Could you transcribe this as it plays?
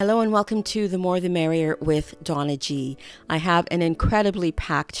Hello and welcome to The More the Merrier with Donna G. I have an incredibly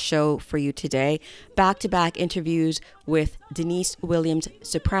packed show for you today. Back-to-back interviews with Denise Williams,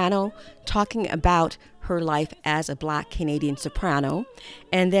 soprano, talking about her life as a Black Canadian soprano.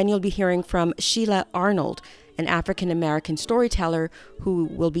 And then you'll be hearing from Sheila Arnold, an African-American storyteller who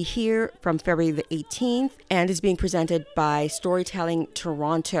will be here from February the 18th and is being presented by Storytelling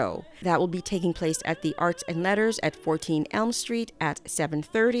Toronto. That will be taking place at the Arts and Letters at 14 Elm Street at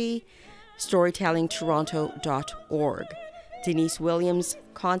 7:30, storytellingtoronto.org. Denise Williams'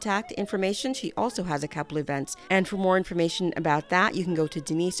 contact information. She also has a couple events. And for more information about that, you can go to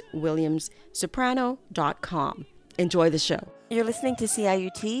denisewilliamssoprano.com. Enjoy the show. You're listening to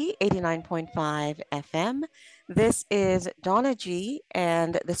CIUT 89.5 FM. This is Donna G,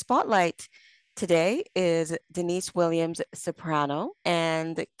 and the spotlight today is Denise Williams, soprano.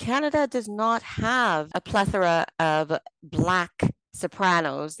 And Canada does not have a plethora of Black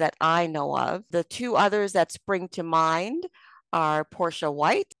sopranos that I know of. The two others that spring to mind are Portia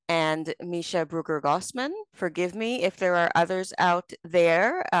White and Misha Brugger-Gossman. Forgive me if there are others out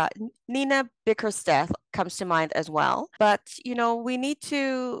there. Nina Bickersteth comes to mind as well. But, we need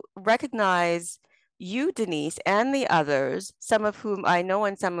to recognize you, Denise, and the others, some of whom I know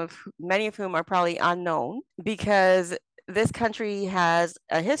and many of whom are probably unknown, because this country has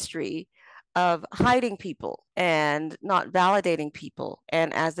a history of hiding people and not validating people.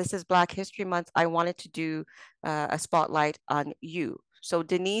 And as this is Black History Month, I wanted to do a spotlight on you. So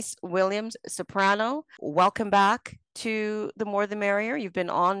Denise Williams, soprano, welcome back to The More the Merrier. You've been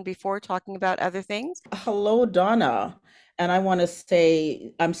on before talking about other things. Hello, Donna. And I want to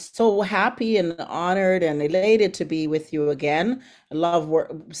say I'm so happy and honored and elated to be with you again. I love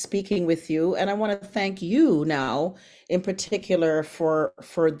speaking with you, and I want to thank you now, in particular, for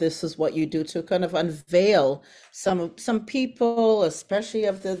this is what you do to kind of unveil some people, especially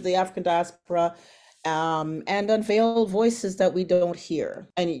of the African diaspora, and unveil voices that we don't hear.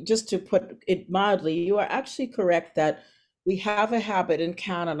 And just to put it mildly, you are actually correct that we have a habit in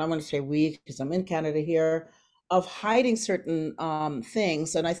Canada, and I'm going to say we because I'm in Canada here, of hiding certain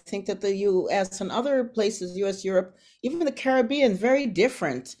things. And I think that the US and other places, US, Europe, even the Caribbean, very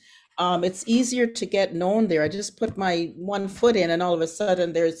different. It's easier to get known there. I just put my one foot in and all of a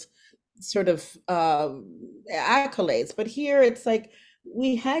sudden there's sort of accolades. But here it's like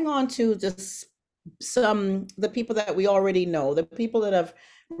we hang on to just the people that we already know, the people that have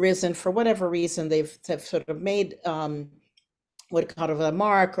risen for whatever reason, have sort of made what kind of a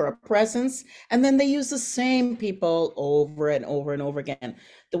mark or a presence, and then they use the same people over and over and over again.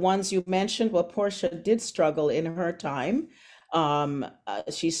 The ones you mentioned, well, Portia did struggle in her time.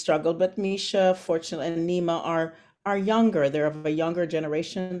 She struggled, but Misha, fortunately, and Nima are younger. They're of a younger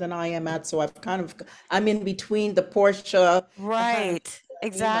generation than I am at, so I'm in between the Portia, Right, Nima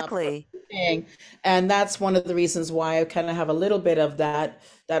exactly. thing, and that's one of the reasons why I kind of have a little bit of that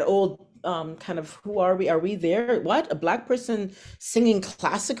old kind of who are we? Are we there? What? A Black person singing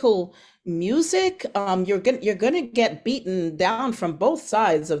classical music? You're gonna get beaten down from both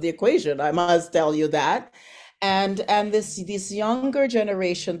sides of the equation. I must tell you that. And this younger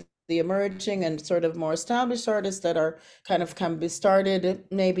generation, the emerging and sort of more established artists that are can be started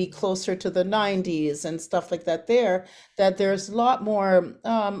maybe closer to the 90s and stuff like that that there's a lot more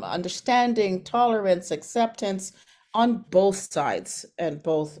understanding, tolerance, acceptance on both sides, and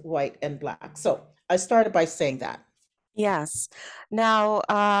both white and Black. So I started by saying that. Yes. Now,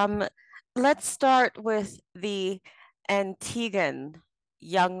 let's start with the Antiguan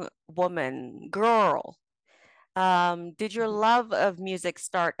young woman, girl. Did your love of music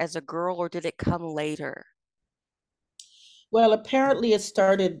start as a girl or did it come later? Well, apparently it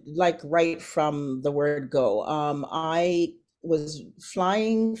started like right from the word go. I was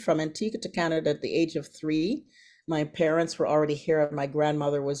flying from Antigua to Canada at the age of 3. My parents were already here. My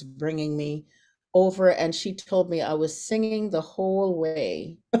grandmother was bringing me over, and she told me I was singing the whole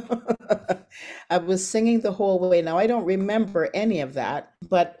way. I was singing the whole way. Now, I don't remember any of that,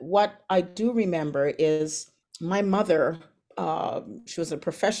 but what I do remember is my mother. She was a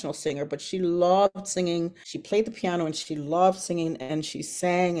professional singer, but she loved singing. She played the piano and she loved singing, and she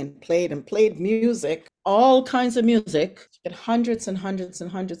sang and played music, all kinds of music. She had hundreds and hundreds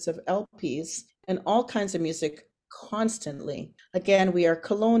and hundreds of LPs and all kinds of music constantly. Again, we are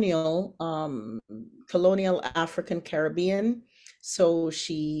colonial African Caribbean. So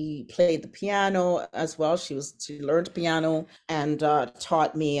she played the piano as well. She learned piano and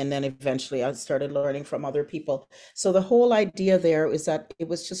taught me, and then eventually I started learning from other people. So the whole idea there is that it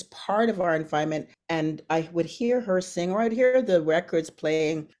was just part of our environment, and I would hear her sing, or I'd hear the records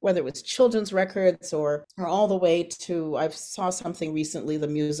playing, whether it was children's records or all the way to, I saw something recently, the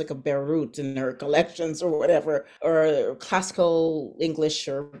music of Beirut in her collections or whatever, or classical English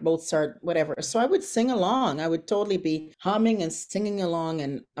or Mozart, whatever. So I would sing along. I would totally be humming and singing along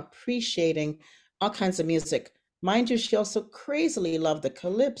and appreciating all kinds of music. Mind you, she also crazily loved the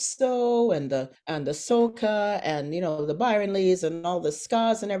calypso and the soca and the Byron Lees and all the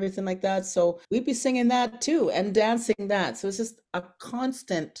skas and everything like that. So we'd be singing that too and dancing that. So it's just a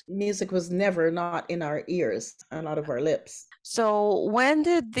constant. Music was never not in our ears and out of our lips. So when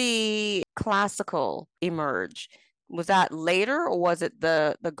did the classical emerge? Was that later, or was it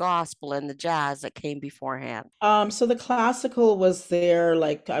the gospel and the jazz that came beforehand? So the classical was there,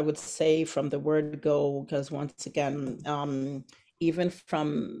 like I would say, from the word go, because once again, even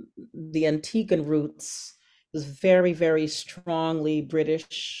from the Antiguan roots, it was very, very strongly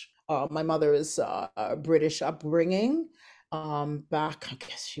British. My mother is British upbringing. Back, I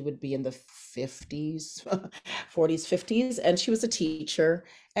guess she would be in the 50s, 40s, 50s, and she was a teacher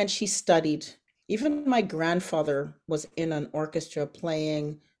and she studied. Even my grandfather was in an orchestra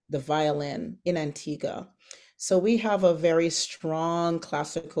playing the violin in Antigua. So we have a very strong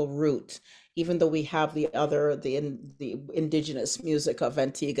classical root, even though we have the indigenous music of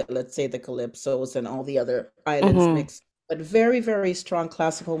Antigua, let's say the calypsos and all the other islands Mm-hmm. mixed, but very, very strong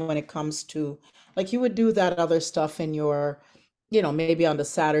classical when it comes to, like, you would do that other stuff in your, maybe on the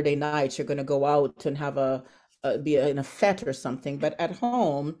Saturday night, you're going to go out and have be in a fete or something, but at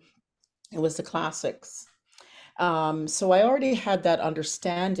home, it was the classics. So I already had that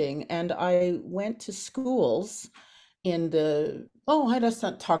understanding, and I went to schools in the, oh, let's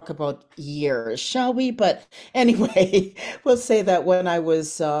not talk about years, shall we? But anyway, we'll say that when I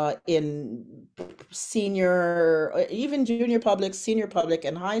was in senior, even junior public, senior public,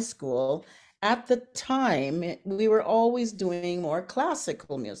 and high school, at the time, we were always doing more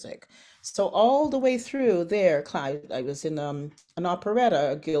classical music. So all the way through there, I was in an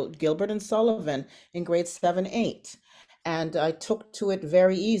operetta, Gilbert and Sullivan, in grade 7, 8. And I took to it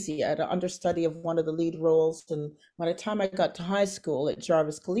very easy. I had an understudy of one of the lead roles. And by the time I got to high school at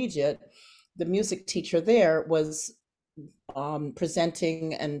Jarvis Collegiate, the music teacher there was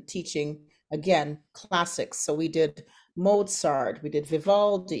presenting and teaching again classics. So we did Mozart, we did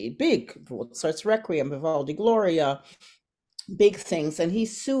Vivaldi, big Mozart's Requiem, Vivaldi Gloria, big things. And he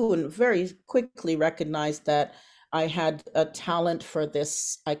soon, very quickly recognized that I had a talent for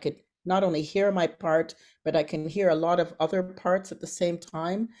this. I could not only hear my part, but I can hear a lot of other parts at the same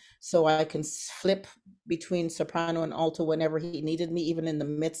time. So I can flip between soprano and alto whenever he needed me, even in the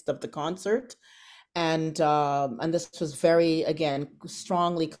midst of the concert. And this was very, again,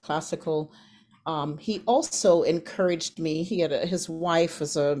 strongly classical. He also encouraged me. His wife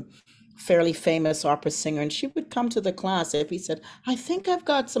was a fairly famous opera singer, and she would come to the class if he said, "I think I've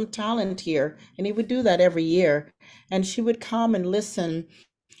got some talent here," and he would do that every year. And she would come and listen,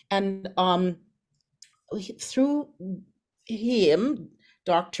 and through him,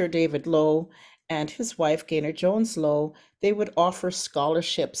 Dr. David Lowe, and his wife, Gaynor Jones Lowe, they would offer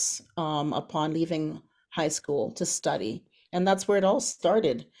scholarships upon leaving high school to study. And that's where it all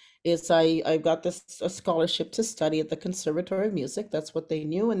started. I got this a scholarship to study at the Conservatory of Music. That's what they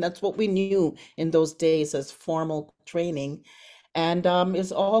knew, and that's what we knew in those days as formal training. And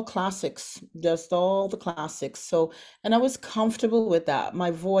it's all classics, just all the classics. So, and I was comfortable with that. My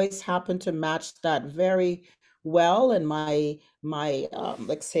voice happened to match that very well, and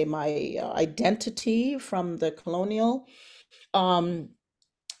let's say my identity from the colonial, um,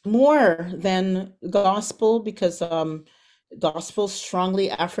 more than gospel, because gospel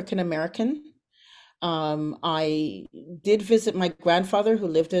strongly African American. I did visit my grandfather who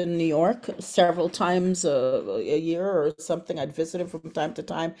lived in New York several times a year or something. I'd visit him from time to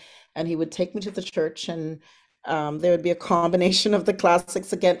time, and he would take me to the church, and there would be a combination of the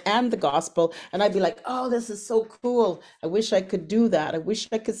classics again and the gospel. And I'd be like, oh, this is so cool. I wish I could do that. I wish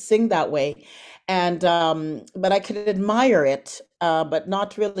I could sing that way. And but I could admire it, but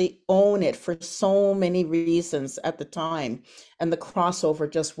not really own it for so many reasons at the time. And the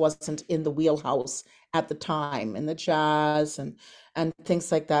crossover just wasn't in the wheelhouse at the time, and the jazz and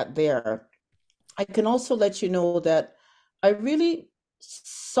things like that there. I can also let you know that I really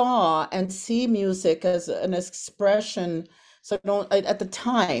saw and see music as an expression. So at the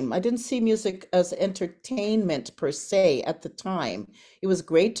time, I didn't see music as entertainment per se at the time. It was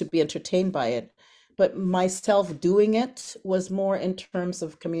great to be entertained by it, but myself doing it was more in terms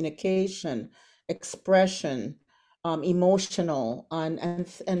of communication, expression, emotional,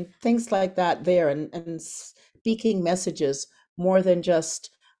 and things like that there, and speaking messages more than just,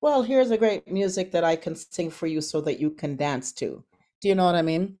 well, here's a great music that I can sing for you so that you can dance to. Do you know what I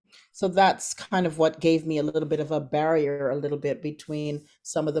mean? So that's kind of what gave me a little bit of a barrier, a little bit between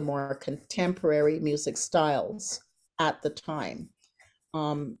some of the more contemporary music styles at the time.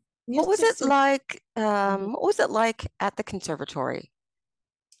 Um, What was music. it like? What was it like at the conservatory?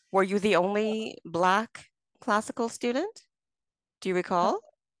 Were you the only Black classical student? Do you Ha recall?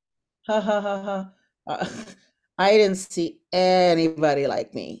 ha ha ha. Ha. I didn't see anybody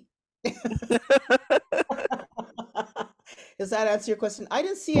like me. Does that answer your question? I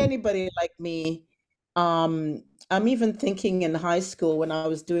didn't see anybody like me. Um, I'm even thinking in high school when I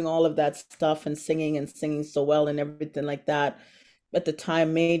was doing all of that stuff and singing so well and everything like that. At the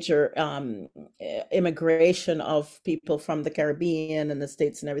time, major immigration of people from the Caribbean and the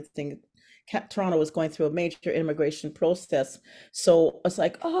States and everything. Toronto was going through a major immigration process. So I was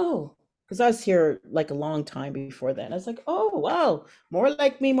like, oh, because I was here like a long time before then. I was like, oh, wow, more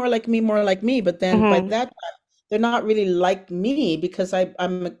like me, more like me, more like me. But then by Hmm. that they're not really like me because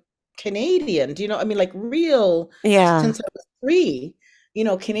I'm a Canadian. Do you know? I mean, like real Yeah. since I was three,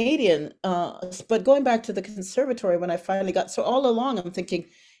 Canadian. But going back to the conservatory when I finally got, so all along I'm thinking,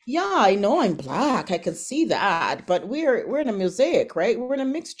 yeah, I know I'm black. I can see that, but we're in a mosaic, right? We're in a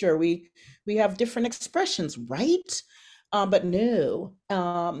mixture. We have different expressions, right? But no.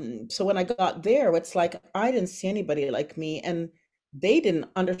 So when I got there, it's like I didn't see anybody like me, and they didn't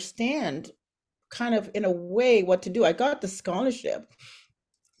understand kind of in a way what to do. I got the scholarship.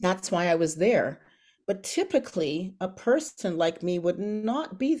 That's why I was there. But typically, a person like me would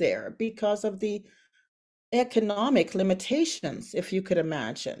not be there because of the economic limitations, if you could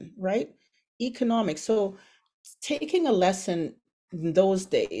imagine, right? Economic. So taking a lesson in those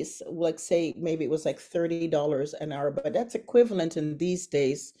days, like say maybe it was like $30 an hour, but that's equivalent in these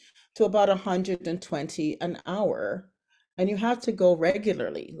days to about 120 an hour. And you have to go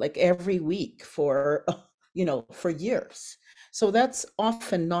regularly, like every week for, for years. So that's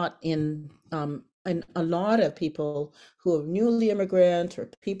often not in a lot of people who are newly immigrant or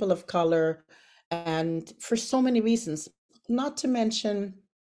people of color, and for so many reasons, not to mention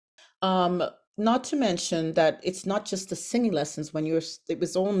um, not to mention that it's not just the singing lessons when it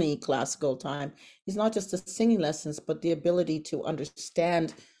was only classical time. It's not just the singing lessons, but the ability to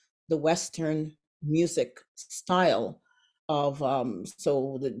understand the Western music style of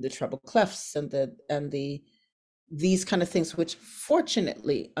so the treble clefs and the these kind of things, which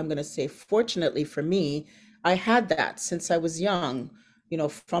fortunately, I'm going to say fortunately for me, I had that since I was young,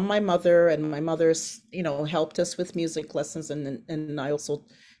 from my mother, and my mother's, helped us with music lessons, and I also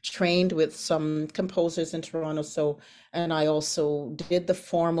trained with some composers in Toronto. So, and I also did the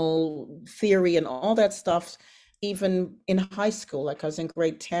formal theory and all that stuff, even in high school. Like I was in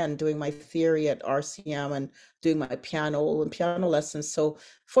grade 10 doing my theory at RCM and doing my piano lessons. So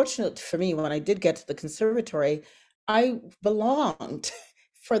fortunate for me, when I did get to the conservatory, I belonged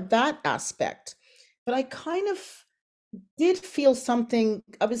for that aspect. But I kind of did feel something,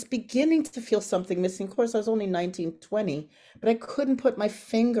 I was beginning to feel something missing. Of course, I was only 19, 20, but I couldn't put my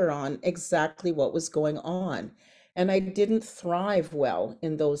finger on exactly what was going on. And I didn't thrive well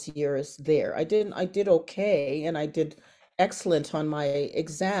in those years there. I did okay, and I did excellent on my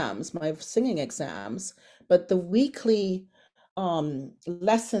exams, my singing exams, but the weekly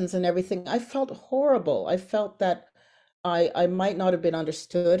lessons and everything, I felt horrible. I felt that I might not have been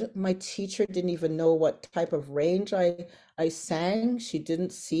understood. My teacher didn't even know what type of range I sang. She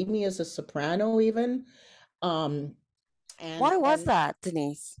didn't see me as a soprano even. Um, and Why was and that,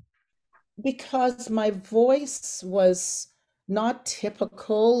 Denise? because my voice was not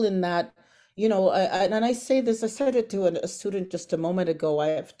typical in that, and I say this, I said it to a student just a moment ago. I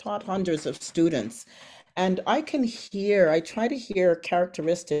have taught hundreds of students, and I try to hear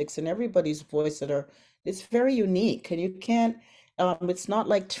characteristics in everybody's voice it's very unique, and you can't, it's not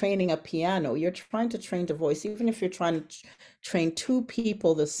like training a piano. You're trying to train the voice, even if you're trying to train two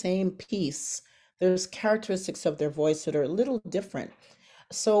people the same piece, there's characteristics of their voice that are a little different.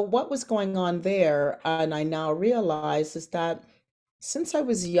 So what was going on there, and I now realize, is that since I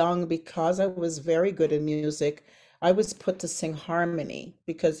was young, because I was very good in music, I was put to sing harmony,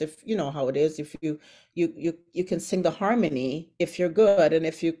 because if you know how it is, if you can sing the harmony if you're good, and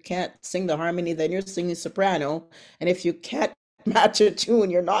if you can't sing the harmony, then you're singing soprano, and if you can't match a tune,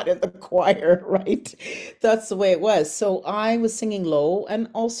 you're not in the choir, right? That's the way it was. So I was singing low, and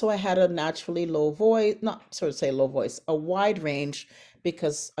also I had a naturally low voice, not sort of say low voice, a wide range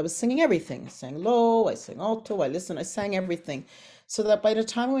because I was singing everything. I sang low, I sang alto, I listened, I sang everything. So that by the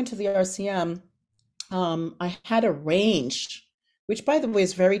time I went to the RCM, I had a range, which by the way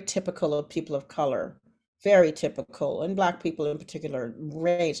is very typical of people of color, very typical, and Black people in particular,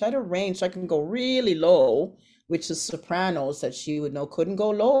 range. I had a range. I can go really low, which is sopranos that she would know couldn't go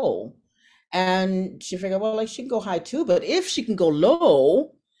low. And she figured, well, like she can go high too, but if she can go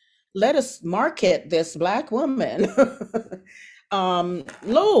low, let us market this Black woman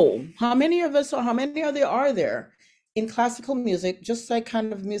low. How many of us, or how many are there in classical music, just like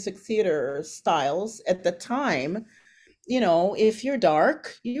kind of music theater styles at the time? If you're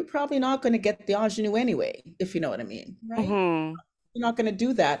dark, you're probably not going to get the ingenue anyway, if you know what I mean, right? Mm-hmm. You're not going to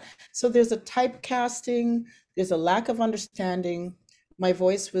do that. So there's a typecasting, there's a lack of understanding. My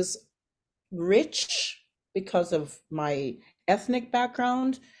voice was rich because of my ethnic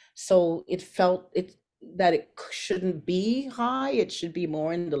background. So it felt that it shouldn't be high. It should be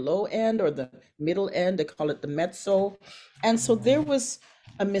more in the low end or the middle end. They call it the mezzo. And so there was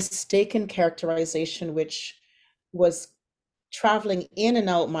a mistaken characterization, which was traveling in and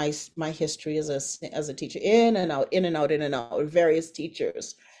out my history as a teacher, in and out, in and out, in and out, with various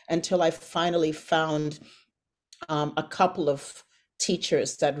teachers, until I finally found a couple of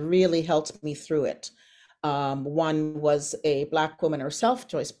teachers that really helped me through it. One was a Black woman herself,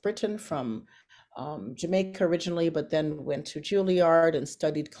 Joyce Britton, from Jamaica originally, but then went to Juilliard and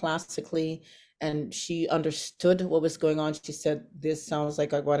studied classically. And she understood what was going on. She said, "This sounds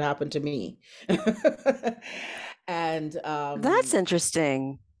like what happened to me." And That's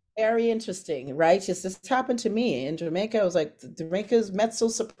interesting. very interesting, right? Just this happened to me in Jamaica. I was like, Jamaica's mezzo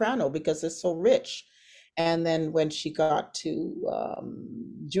soprano because it's so rich. And then when she got to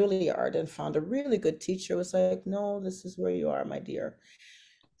Juilliard and found a really good teacher, was like, no, this is where you are, my dear.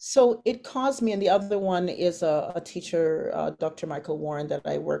 So it caused me, and the other one is a teacher, Dr. Michael Warren, that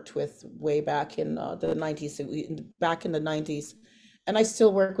I worked with way back in the 90s, back in the 90s. And I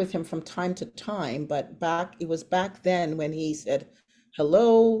still work with him from time to time, but it was back then when he said,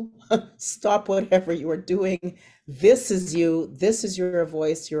 hello, stop whatever you are doing. This is you, this is your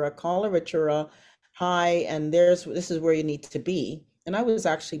voice, you're a coloratura, hi, and this is where you need to be. And I was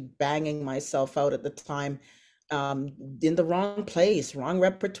actually banging myself out at the time, in the wrong place, wrong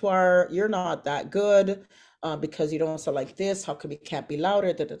repertoire. You're not that good because you don't sound like this. How come you can't be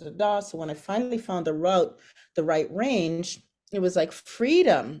louder? Da, da, da, da. So when I finally found the right range, it was like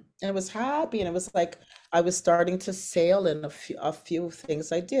freedom, and I was happy, and it was like I was starting to sail in a few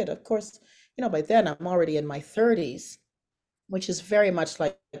things I did. Of course, by then I'm already in my 30s, which is very much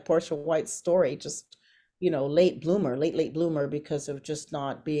like Portia White's story, just late bloomer, late bloomer because of just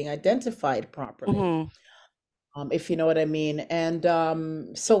not being identified properly, Mm-hmm. if you know what I mean. And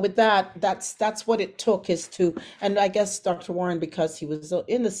so with that, that's what it took, is to, and I guess Dr. Warren, because he was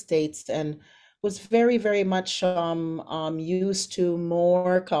in the States and was very, very much used to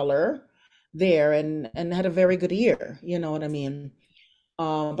more color there, and had a very good ear, you know what I mean.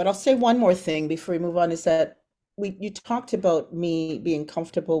 But I'll say one more thing before we move on, is that you talked about me being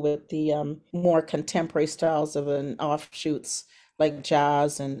comfortable with the more contemporary styles of an offshoots like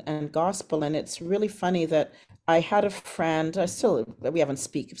jazz and gospel. And it's really funny that I had a friend, we haven't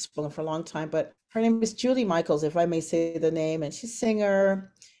spoken for a long time, but her name is Julie Michaels, if I may say the name, and she's a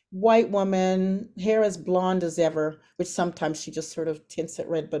singer, white woman, hair as blonde as ever, which sometimes she just sort of tints it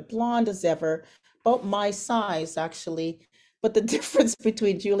red, but blonde as ever, about my size actually. But the difference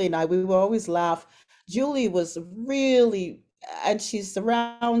between Julie and I, we would always laugh. Julie was really, and she's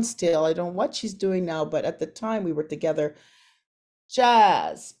around still. I don't know what she's doing now, but at the time we were together,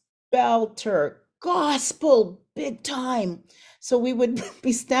 jazz, belter, gospel, big time. So we would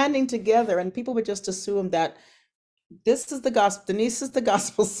be standing together, and people would just assume that this is the gospel, Denise is the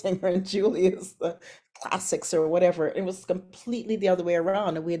gospel singer, and Julie is the classics or whatever. It was completely the other way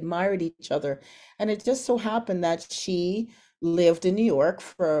around, and we admired each other. And it just so happened that she lived in New York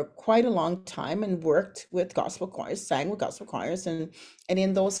for quite a long time and worked with gospel choirs, sang with gospel choirs, and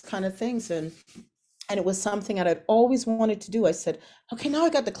in those kind of things. And it was something that I'd always wanted to do. I said, okay, now I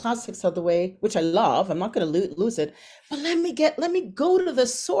got the classics out of the way, which I love. I'm not going to lose it, but let me go to the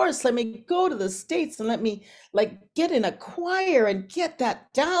source. Let me go to the States and let me like get in a choir and get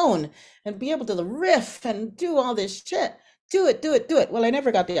that down and be able to riff and do all this shit. Do it. Well, I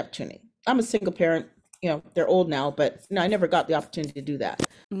never got the opportunity. I'm a single parent. they're old now, but no, I never got the opportunity to do that.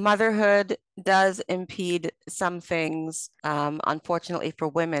 Motherhood does impede some things, unfortunately for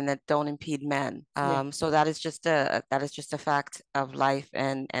women that don't impede men. Yeah. So that is just a fact of life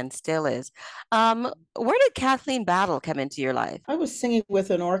and still is. Where did Kathleen Battle come into your life? I was singing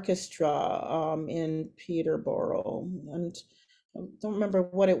with an orchestra in Peterborough, and I don't remember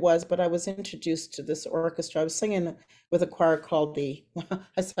what it was, but I was introduced to this orchestra. I was singing with a choir called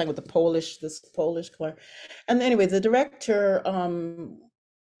I sang with this Polish choir. And anyway, the director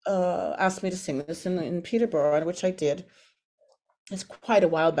asked me to sing this in Peterborough, which I did. It's quite a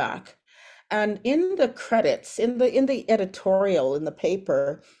while back. And in the credits, in the editorial in the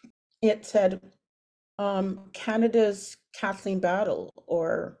paper, it said Canada's Kathleen Battle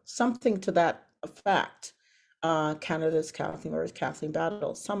or something to that effect. Canada's Kathleen or Kathleen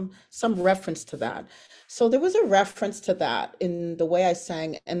Battle, some reference to that. So there was a reference to that in the way I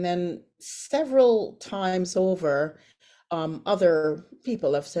sang, and then several times over, other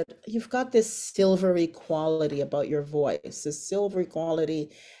people have said, you've got this silvery quality about your voice, this silvery quality,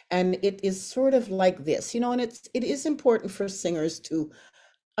 and it is sort of like this, and it is important for singers to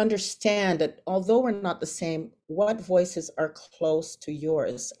understand that although we're not the same, what voices are close to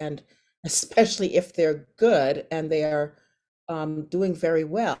yours, and especially if they're good and they are doing very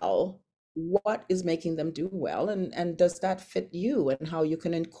well, what is making them do well, and does that fit you, and how you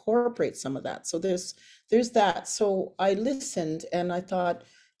can incorporate some of that. So there's that. So I listened and I thought,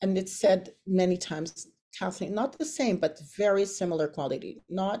 and it said many times, Kathleen, not the same, but very similar quality,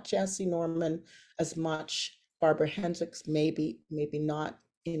 not Jesse Norman as much, Barbara Hendricks, maybe not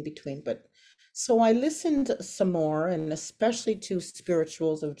in between. But so I listened some more, and especially to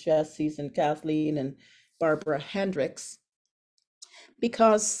spirituals of Jesse's and Kathleen and Barbara Hendricks,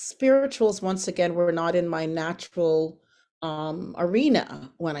 because spirituals, once again, were not in my natural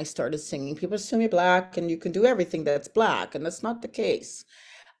arena when I started singing. People assume you're Black and you can do everything that's Black, and that's not the case.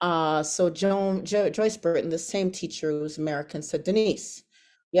 So Joyce Burton, the same teacher who's American, said, Denise,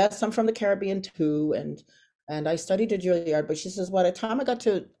 yes, I'm from the Caribbean too, and I studied at Juilliard, but she says, by the time I got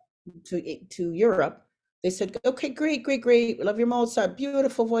to Europe, they said, okay, great, great, great. Love your Mozart,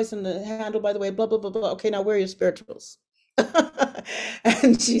 beautiful voice, and the handle, by the way, blah, blah, blah, blah. Okay, now where are your spirituals?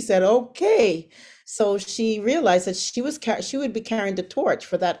 And she said, okay. So she realized that she would be carrying the torch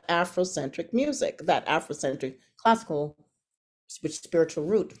for that Afrocentric music, that Afrocentric classical, which spiritual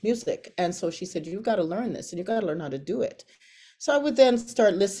root music. And so she said, you've got to learn this, and you've got to learn how to do it. So I would then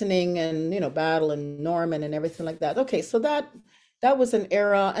start listening, and Battle and Norman and everything like that. Okay, so that was an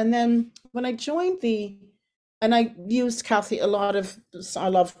era. And then when I joined and I used Kathy a lot of, I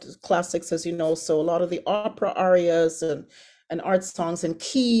loved classics, as you know, so a lot of the opera arias and art songs and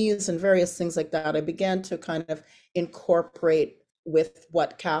keys and various things like that, I began to kind of incorporate with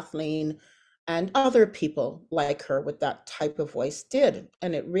what Kathleen and other people like her with that type of voice did,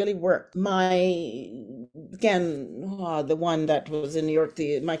 and it really worked. The one that was in New York,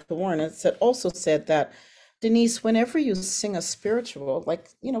 the Michael Warren, also said that, Denise, whenever you sing a spiritual,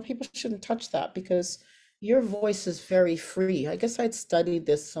 people shouldn't touch that because your voice is very free. I guess I'd studied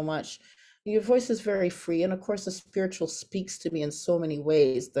this so much. Your voice is very free, and of course, the spiritual speaks to me in so many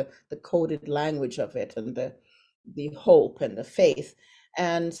ways. The coded language of it, and the hope and the faith.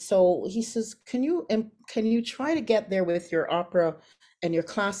 And so he says, can you try to get there with your opera and your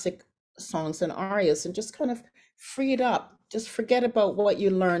classic songs and arias, and just kind of free it up. Just forget about what you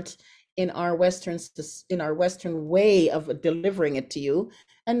learned in our Western way of delivering it to you,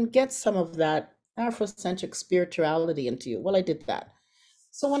 and get some of that Afrocentric spirituality into you. Well, I did that.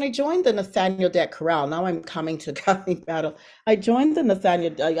 So when I joined the Nathaniel Deck Chorale, now I'm coming to Kathleen Battle. I joined the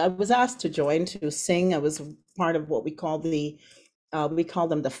Nathaniel. I was asked to join to sing. I was part of what we call we call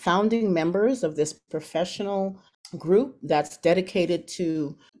them the founding members of this professional group that's dedicated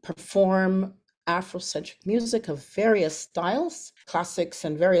to perform Afrocentric music of various styles, classics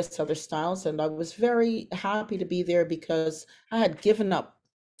and various other styles. And I was very happy to be there because I had given up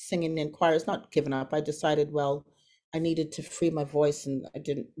singing in choirs, not given up. I decided, well, I needed to free my voice, and I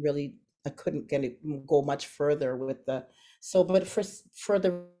couldn't go much further with but for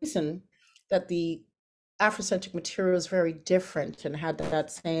the reason that the Afrocentric material is very different and had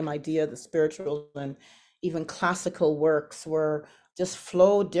that same idea, the spiritual and even classical works were just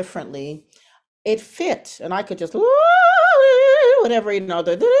flow differently. It fit, and I could just whatever,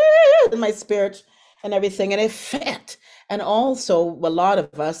 my spirit and everything, and it fit. And also, a lot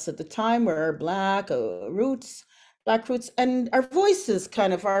of us at the time were Black roots, and our voices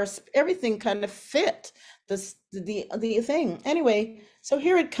everything kind of fit the thing. Anyway, so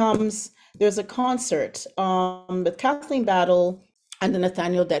here it comes. There's a concert with Kathleen Battle and the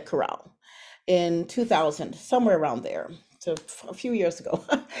Nathaniel Deck Chorale. in 2000, somewhere around there, so a few years ago.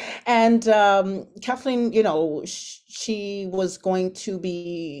 And Kathleen, she was going to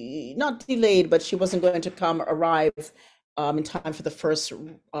be not delayed, but she wasn't going to arrive in time for the first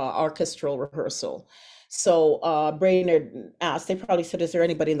orchestral rehearsal. So Brainerd asked, they probably said, is there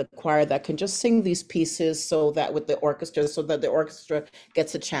anybody in the choir that can just sing these pieces so that with the orchestra, so that the orchestra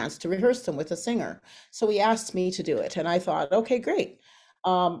gets a chance to rehearse them with a singer? So he asked me to do it. And I thought, okay, great.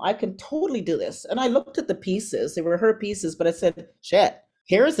 I can totally do this. And I looked at the pieces. They were her pieces, but I said, shit,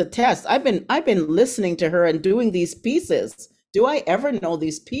 here's a test. I've been listening to her and doing these pieces. Do I ever know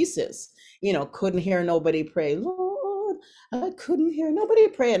these pieces? Couldn't hear nobody pray. Lord, I couldn't hear nobody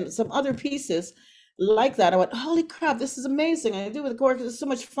pray. And some other pieces like that. I went, holy crap, this is amazing. I do it with the chorus. It's so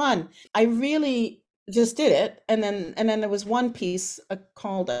much fun. I really just did it. And then there was one piece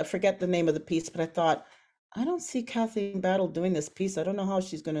called, I forget the name of the piece, but I thought, I don't see Kathleen Battle doing this piece. I don't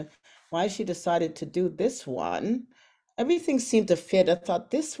know why she decided to do this one. Everything seemed to fit. I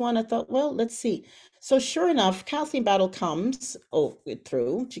thought, well, let's see. So sure enough, Kathleen Battle comes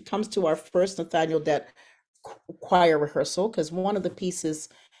through. She comes to our first Nathaniel Dett choir rehearsal because one of the pieces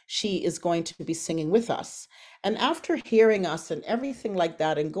she is going to be singing with us. And after hearing us and everything like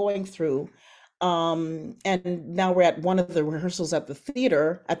that and going through, and now we're at one of the rehearsals at the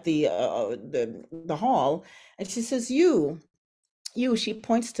theater, at the hall, and she says, she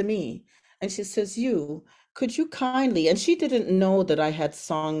points to me, and she says, could you kindly, and she didn't know that I had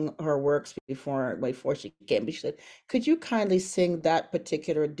sung her works before she came, but she said, could you kindly sing that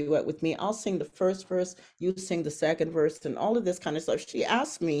particular duet with me? I'll sing the first verse, you sing the second verse, and all of this kind of stuff. She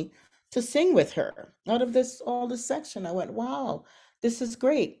asked me to sing with her out of all this section. I went, wow, this is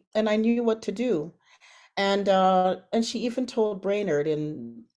great. And I knew what to do. And she even told Brainerd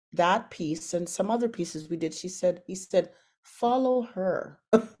in that piece and some other pieces we did, he said, follow her.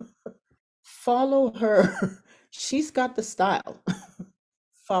 Follow her. She's got the style.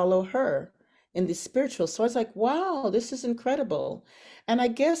 Follow her in the spiritual. So I was like, wow, this is incredible. And I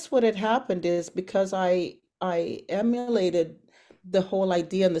guess what had happened is because I emulated the whole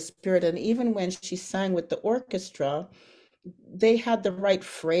idea and the spirit, and even when she sang with the orchestra, they had the right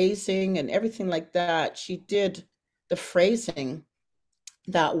phrasing and everything like that. She did the phrasing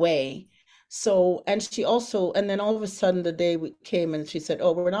that way. So, and she also, and then all of a sudden the day we came and she said,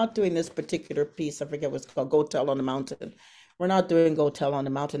 oh, we're not doing this particular piece. I forget what it's called, Go Tell on the Mountain. We're not doing Go Tell on the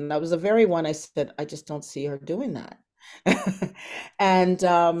Mountain. And that was the very one I said, I just don't see her doing that. And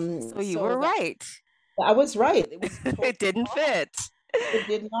So you were right. I was right. It was It totally didn't fit. it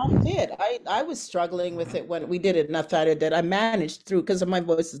did not fit. I was struggling with it when we did it, and I thought that I managed through because my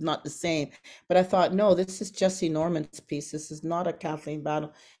voice is not the same. But I thought, no, this is Jesse Norman's piece. This is not a Kathleen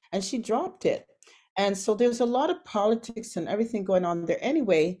Battle. And she dropped it. And so there's a lot of politics and everything going on there.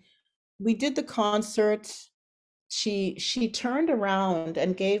 Anyway, we did the concert. She turned around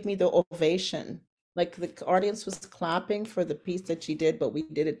and gave me the ovation. Like the audience was clapping for the piece that she did, but we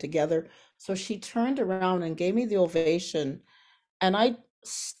did it together. So she turned around and gave me the ovation. And I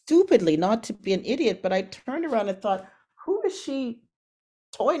stupidly, not to be an idiot, but I turned around and thought, who is she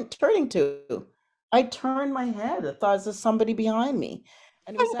turning to? I turned my head. I thought, is there somebody behind me?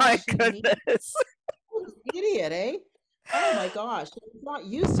 And it Oh was my actually me. goodness. Idiot, eh? Oh my gosh. I was not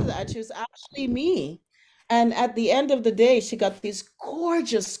used to that. She was actually me. And at the end of the day, she got these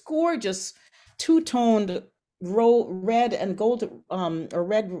gorgeous, gorgeous two-toned red and gold or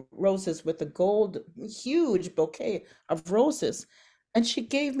red roses with a gold huge bouquet of roses. And she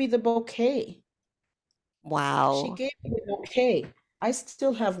gave me the bouquet. She Wow. gave me a bouquet. I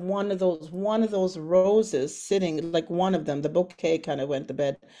still have one of those roses sitting, like one of them, the bouquet kind of went to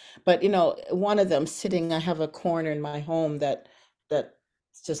bed. But one of them sitting, I have a corner in my home that's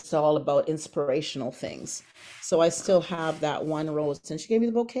just all about inspirational things. So I still have that one rose, and she gave me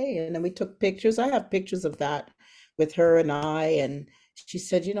the bouquet, and then we took pictures. I have pictures of that with her and I, and she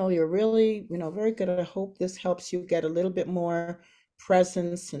said, you're really, very good. I hope this helps you get a little bit more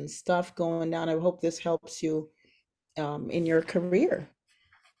presence and stuff going down. I hope this helps you in your career.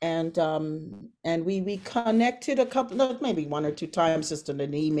 And we connected a couple of maybe one or two times just in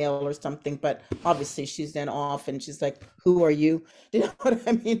an email or something. But obviously she's then off, and she's like, "Who are you?" You know what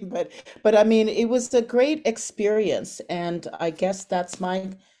I mean? But I mean, it was a great experience, and I guess that's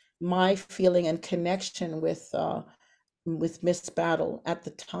my feeling and connection with Miss Battle at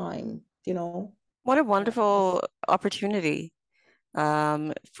the time. What a And I wonderful opportunity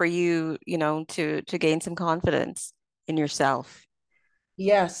for you, to gain some confidence in yourself.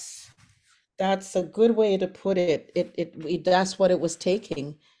 yes, that's a good way to put it. That's what it was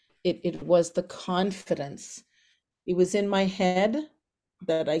taking. It was the confidence. It was in my head,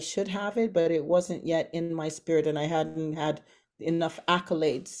 that I should have it, but it wasn't yet in my spirit, and I hadn't had enough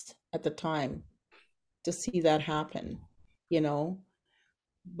accolades at the time to see that happen, you know.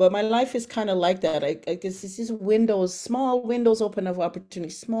 But my life is kind of like that. I guess it's these windows, small windows open of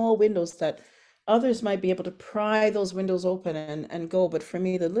opportunity, small windows that others might be able to pry those windows open and go. But for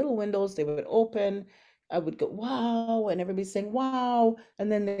me, the little windows, they would open. I would go, wow, and everybody's saying, wow.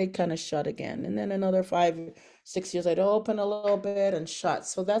 And then they kind of shut again. And then another 5, 6 years, I'd open a little bit and shut.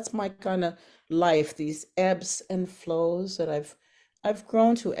 So that's my kind of life, these ebbs and flows that I've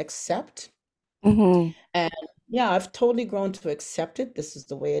grown to accept. Mm-hmm. And yeah, I've totally grown to accept it. This is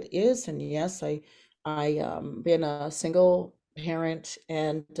the way it is. And yes, I been a single parent,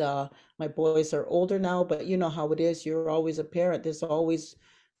 and my boys are older now, but you know how it is. You're always a parent. There's always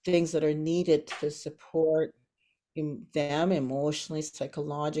things that are needed to support them emotionally,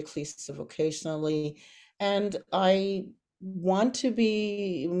 psychologically, vocationally. And I want to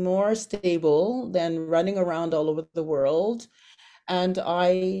be more stable than running around all over the world, and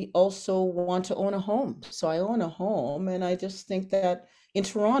I also want to own a home. So I own a home, and I just think that in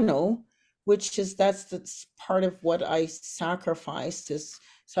Toronto, which is that's part of what I sacrificed, is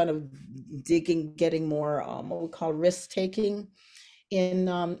sort of digging, getting more what we call risk taking in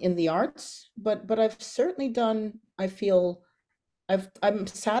the arts. But I've certainly done. I feel I'm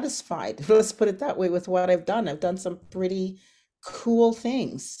satisfied. Let's put it that way with what I've done. I've done some pretty cool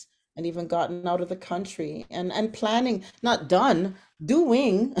things and even gotten out of the country and planning, not done,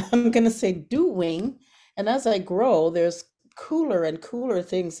 doing. I'm gonna say doing. And as I grow, there's cooler and cooler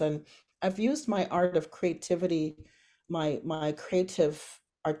things. And I've used my art of creativity, my creative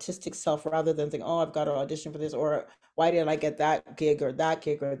artistic self, rather than think, oh, I've got to audition for this, or why didn't I get that gig or that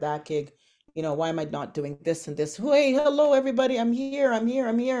gig or that gig? Why am I not doing this and this? Hey, hello, everybody. I'm here. I'm here.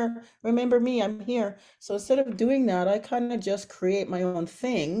 I'm here. Remember me. I'm here. So instead of doing that, I kind of just create my own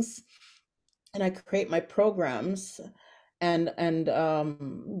things, and I create my programs and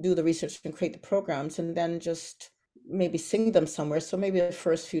do the research and create the programs, and then just maybe sing them somewhere. So maybe the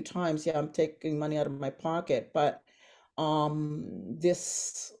first few times, yeah, I'm taking money out of my pocket, but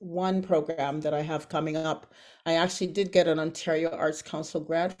this one program that I have coming up, I actually did get an Ontario Arts Council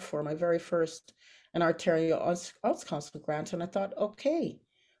grant for my very first an Ontario Arts Council grant. And I thought, okay,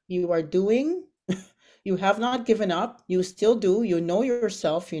 you are doing, you have not given up, you still do, you know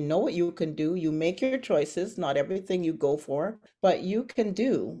yourself, you know what you can do, you make your choices, not everything you go for, but you can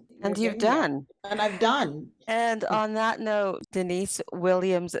do, you're And you've getting there. done. And I've done. And on that note, Denise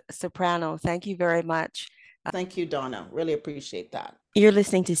Williams, soprano, thank you very much. Thank you, Donna. Really appreciate that. You're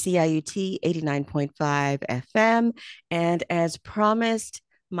listening to CIUT 89.5 FM. And as promised,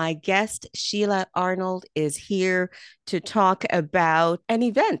 my guest, Sheila Arnold, is here to talk about an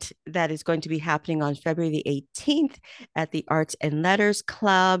event that is going to be happening on February the 18th at the Arts and Letters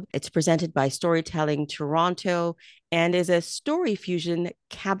Club. It's presented by Storytelling Toronto and is a story fusion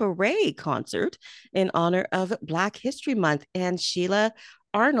cabaret concert in honor of Black History Month. And Sheila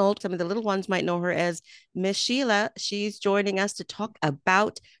Arnold, some of the little ones might know her as Miss Sheila. She's joining us to talk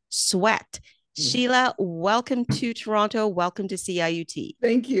about sweat. Sheila, welcome to Toronto. Welcome to CIUT.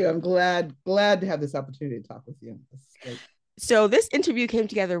 Thank you. I'm glad to have this opportunity to talk with you. This is great. So this interview came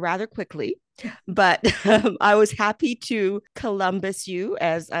together rather quickly, but I was happy to Columbus you,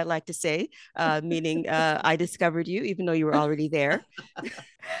 as I like to say, meaning I discovered you, even though you were already there.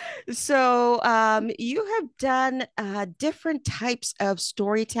 So you have done different types of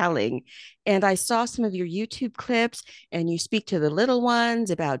storytelling, and I saw some of your YouTube clips, and you speak to the little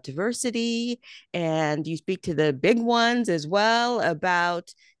ones about diversity, and you speak to the big ones as well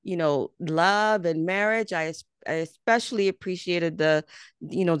about, love and marriage. I especially appreciated the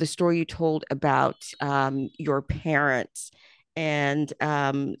story you told about your parents. And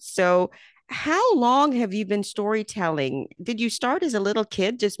so how long have you been storytelling? Did you start as a little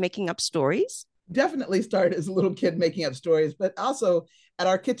kid just making up stories? Definitely started as a little kid making up stories, but also at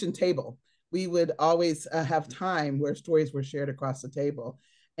our kitchen table, we would always have time where stories were shared across the table.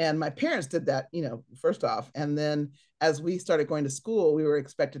 And my parents did that, first off. And then as we started going to school, we were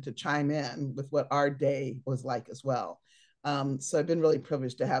expected to chime in with what our day was like as well. So I've been really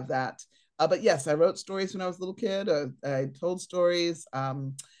privileged to have that. But yes, I wrote stories when I was a little kid. I told stories.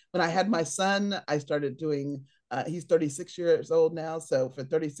 When I had my son, I started doing, he's 36 years old now. So for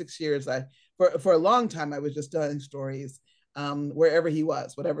 36 years, for a long time, I was just telling stories wherever he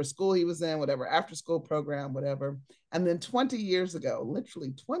was, whatever school he was in, whatever after school program, whatever. And then 20 years ago,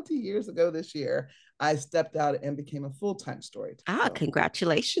 literally 20 years ago this year, I stepped out and became a full-time storyteller.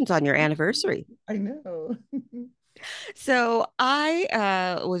 Congratulations on your anniversary. I know. So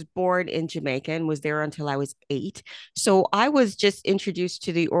I was born in Jamaica and was there until I was 8. So I was just introduced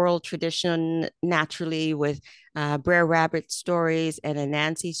to the oral tradition naturally with Brer Rabbit stories and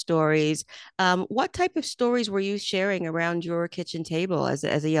Anansi stories. What type of stories were you sharing around your kitchen table as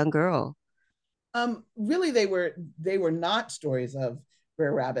a young girl? Really, they were not stories of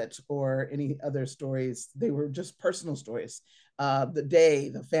Brer Rabbit or any other stories. They were just personal stories. The day,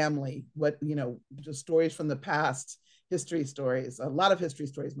 the family, what just stories from the past, history stories. A lot of history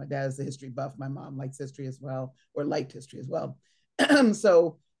stories. My dad is a history buff. My mom likes history as well, or liked history as well.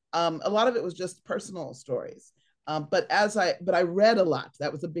 So a lot of it was just personal stories. But I read a lot.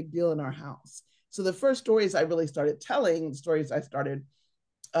 That was a big deal in our house. So the first stories I really started telling, stories I started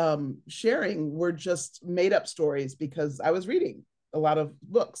sharing were just made up stories because I was reading a lot of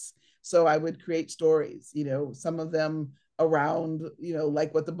books. So I would create stories, some of them around,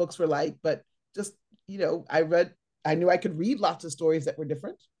 like what the books were like, but just, I knew I could read lots of stories that were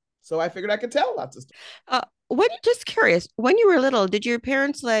different. So I figured I could tell lots of stories. When just curious, when you were little, did your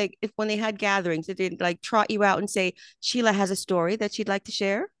parents like if when they had gatherings, did they like trot you out and say, Sheila has a story that she'd like to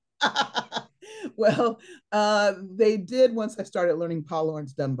share? Well, they did once I started learning Paul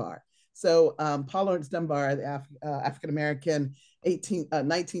Laurence Dunbar. So Paul Laurence Dunbar, the African American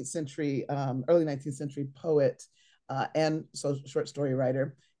 19th century, early 19th century poet and so short story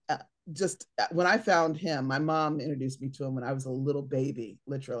writer. Just when I found him, my mom introduced me to him when I was a little baby,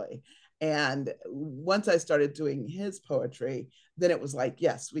 literally. And once I started doing his poetry, then it was like,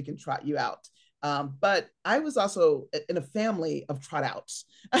 yes, we can trot you out. But I was also in a family of trot outs.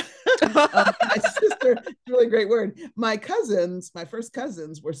 My sister, really great word. My first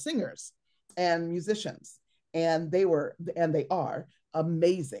cousins were singers and musicians, and they are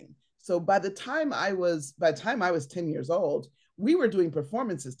amazing. So by the time I was 10 years old, we were doing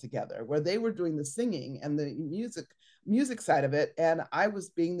performances together where they were doing the singing and the music side of it, and I was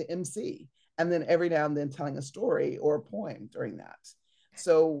being the MC, and then every now and then telling a story or a poem during that.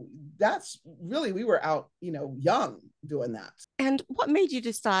 So that's really, we were out, young doing that. And what made you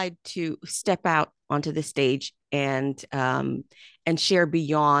decide to step out onto the stage and share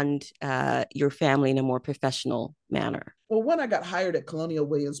beyond your family in a more professional manner? Well, one, I got hired at Colonial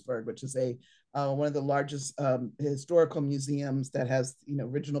Williamsburg, which is a one of the largest historical museums that has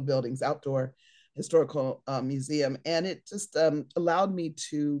original buildings, outdoor historical museum, and it just allowed me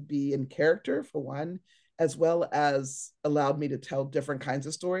to be in character for one, as well as allowed me to tell different kinds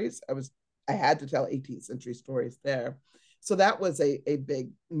of stories. I had to tell 18th century stories there, so that was a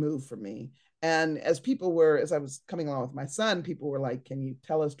big move for me. And as I was coming along with my son, people were like, "Can you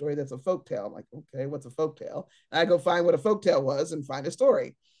tell a story that's a folk tale?" I'm like, "Okay, what's a folk tale?" And I go find what a folk tale was and find a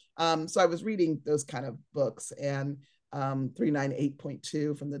story. So I was reading those kind of books, and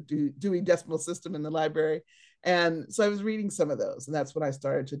 398.2 from the Dewey Decimal System in the library. And so I was reading some of those, and that's when I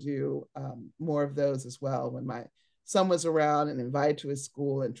started to do more of those as well, when my son was around and invited to his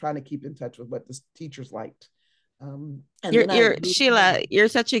school and trying to keep in touch with what the teachers liked. And You're then I you're Sheila, you're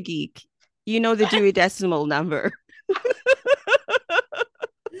such a geek. You know the Dewey Decimal number.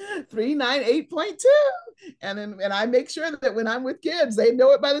 398.2. And I make sure that when I'm with kids, they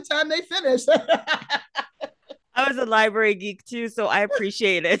know it by the time they finish. I was a library geek too, so I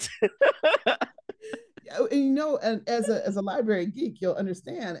appreciate it. And as a library geek, you'll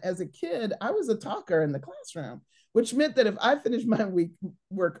understand. As a kid, I was a talker in the classroom, which meant that if I finished my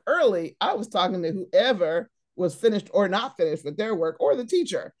work early, I was talking to whoever was finished or not finished with their work, or the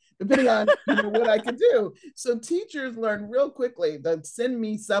teacher, depending on what I could do. So teachers learn real quickly to send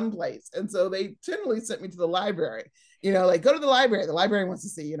me someplace, and so they generally sent me to the library. Like, go to the library. The librarian wants to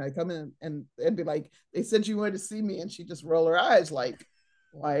see you. And I come in and be like, they said you wanted to see me, and she just roll her eyes like,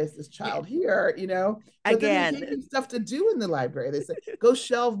 why is this child here? But then they Again, gave me stuff to do in the library. They said, go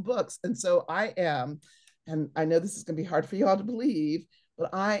shelve books. And so and I know this is going to be hard for you all to believe,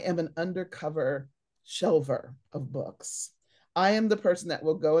 but I am an undercover shelver of books. I am the person that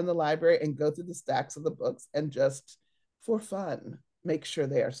will go in the library and go through the stacks of the books and just, for fun, make sure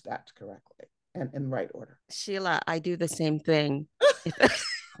they are stacked correctly and in right order. Sheila, I do the same thing.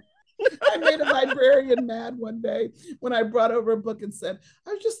 I made a librarian mad one day when I brought over a book and said,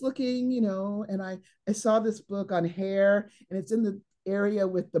 I was just looking, and I saw this book on hair, and it's in the area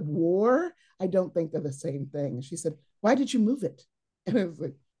with the war. I don't think they're the same thing. And she said, why did you move it? And I was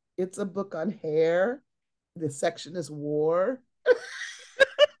like, it's a book on hair. The section is war.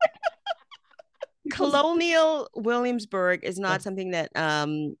 Colonial Williamsburg is not something that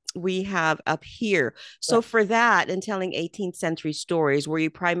we have up here. So Right. for that and telling 18th century stories, were you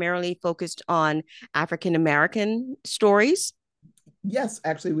primarily focused on African American stories? Yes,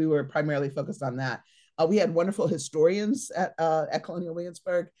 actually, we were primarily focused on that. We had wonderful historians at Colonial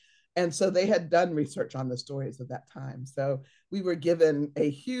Williamsburg. And so they had done research on the stories of that time. So we were given a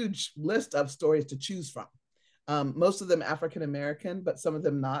huge list of stories to choose from. Most of them African American, but some of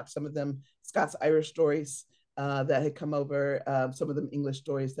them not. Some of them Scots-Irish stories that had come over, some of them English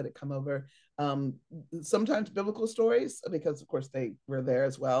stories that had come over, sometimes biblical stories, because of course they were there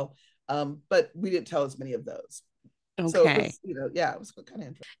as well. But we didn't tell as many of those. So it Okay. was, it was kind of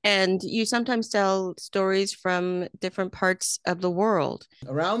interesting. And you sometimes tell stories from different parts of the world.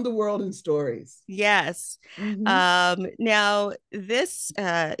 Around the world in stories. Yes. Now, this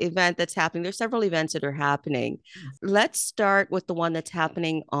event that's happening, there's several events that are happening. Let's start with the one that's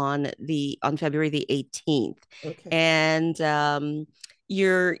happening on February the 18th. Okay. And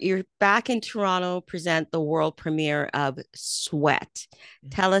you're back in Toronto, present the world premiere of Sweat.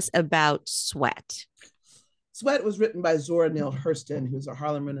 Tell us about Sweat. Sweat was written by Zora Neale Hurston, who's a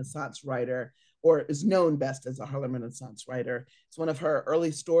Harlem Renaissance writer, or is known best as a Harlem Renaissance writer. It's one of her early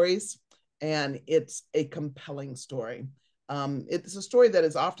stories, and it's a compelling story. It's a story that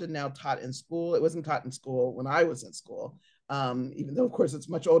is often now taught in school. It wasn't taught in school when I was in school, even though, of course, it's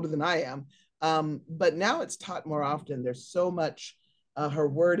much older than I am. But now it's taught more often. There's so much, her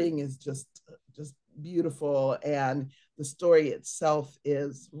wording is just beautiful, and the story itself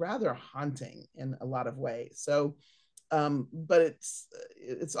is rather haunting in a lot of ways. So, but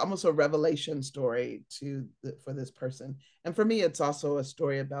it's almost a revelation story for this person, and for me, it's also a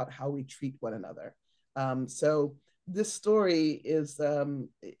story about how we treat one another. So this story is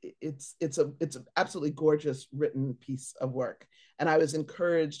it's an absolutely gorgeous written piece of work, and I was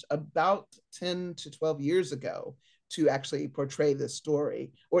encouraged about 10 to 12 years ago to actually portray this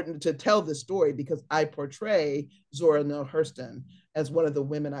story, or to tell this story, because I portray Zora Neale Hurston as one of the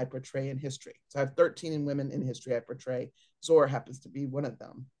women I portray in history. So I have 13 women in history I portray. Zora happens to be one of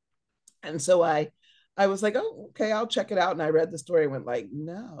them. And so I was like, oh, okay, I'll check it out. And I read the story and went like,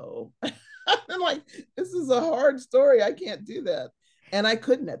 no. I'm like, this is a hard story. I can't do that. And I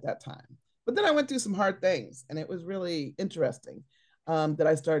couldn't at that time. But then I went through some hard things, and it was really interesting that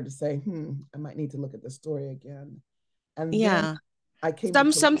I started to say, I might need to look at this story again. And then I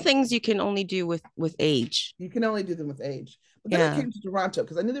came some things you can only do with age. You can only do them with age. But then I came to Toronto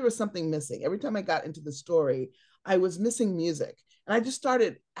because I knew there was something missing. Every time I got into the story, I was missing music. And I just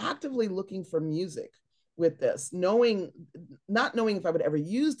started actively looking for music with this, not knowing if I would ever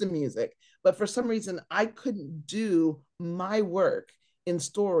use the music, but for some reason I couldn't do my work in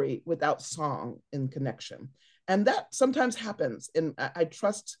story without song in connection. And that sometimes happens. And I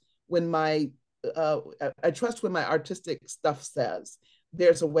trust when my artistic stuff says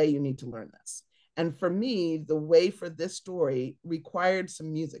there's a way you need to learn this. And for me, the way for this story required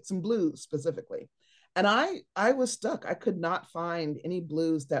some music, some blues specifically. And I was stuck. I could not find any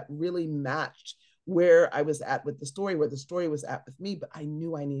blues that really matched where I was at with the story, where the story was at with me, but I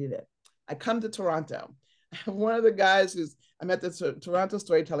knew I needed it. I come to Toronto. One of the guys I'm at the Toronto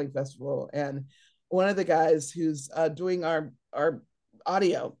Storytelling Festival, and one of the guys who's doing our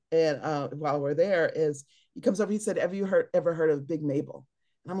audio, and while we're there, he comes over, he said, have you ever heard of Big Mabel?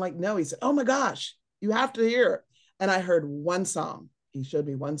 And I'm like, no. He said, oh my gosh, you have to hear it. And I heard one song. He showed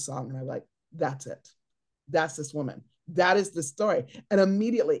me one song, and I'm like, that's it. That's this woman. That is the story. And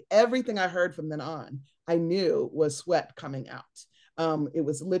immediately, everything I heard from then on, I knew was Sweat coming out. It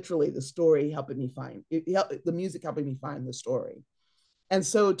was literally the story helping me find, the music helping me find the story. And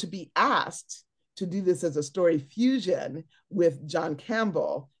so to be asked to do this as a story fusion with John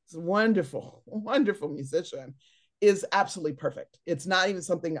Campbell, who's a wonderful, wonderful musician, is absolutely perfect. It's not even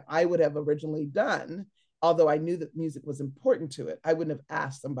something I would have originally done, although I knew that music was important to it. I wouldn't have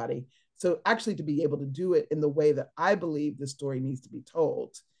asked somebody. So actually to be able to do it in the way that I believe the story needs to be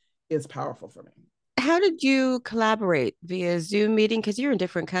told is powerful for me. How did you collaborate via Zoom meeting? Because you're in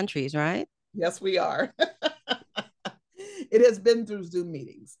different countries, right? Yes, we are. It has been through Zoom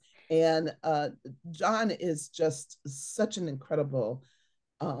meetings. And John is just such an incredible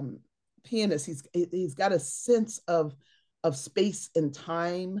pianist. He's got a sense of space and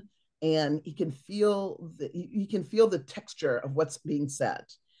time, and he can feel the texture of what's being said.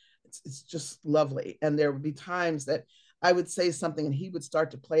 It's just lovely. And there would be times that I would say something and he would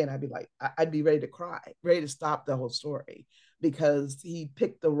start to play, and I'd be like, I'd be ready to cry, ready to stop the whole story, because he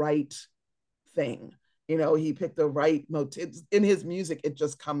picked the right thing. He picked the right motives in his music. It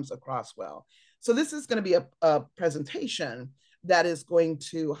just comes across well. So this is going to be a presentation that is going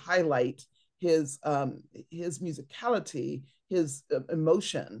to highlight his musicality, his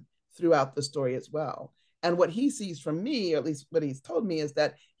emotion throughout the story as well. And what he sees from me, or at least what he's told me, is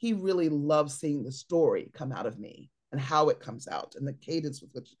that he really loves seeing the story come out of me and how it comes out and the cadence with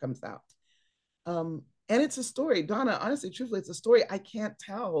which it comes out. And it's a story, Donna, honestly, truthfully, it's a story I can't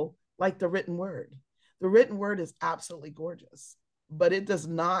tell like the written word. The written word is absolutely gorgeous, but it does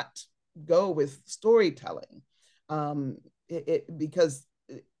not go with storytelling. Because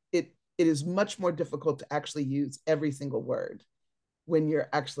it is much more difficult to actually use every single word when you're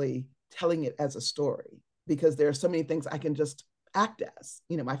actually telling it as a story, because there are so many things I can just act as.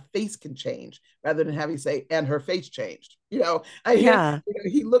 My face can change rather than having say, and her face changed. Yeah.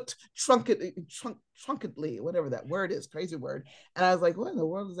 He looked trunkedly, whatever that word is, crazy word. And I was like, what in the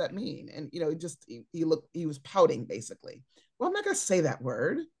world does that mean? And he was pouting basically. Well, I'm not going to say that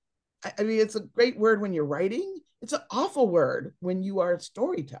word. I mean, it's a great word when you're writing. It's an awful word when you are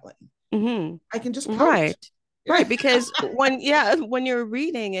storytelling. Mm-hmm. I can just pout. Right. Right. Because when you're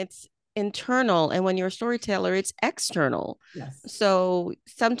reading, it's internal, and when you're a storyteller, it's external. Yes. So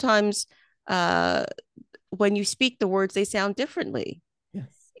sometimes uh when you speak the words, they sound differently,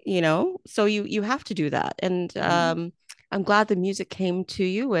 Yes. so you have to do that. And Mhm. I'm glad the music came to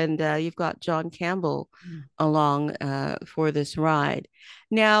you, and you've got John Campbell Mm. along for this ride.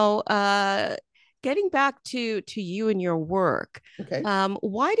 Now, getting back to you and your work, Okay.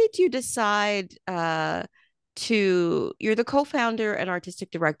 why did you decide you're the co-founder and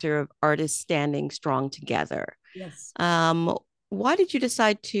artistic director of Artists Standing Strong Together. Yes. Um, why did you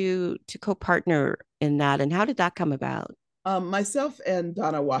decide to co-partner in that, and how did that come about? Myself and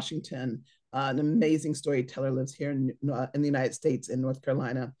Donna Washington, an amazing storyteller, lives here in the United States, in North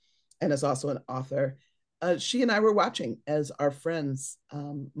Carolina, and is also an author. She and I were watching as our friends,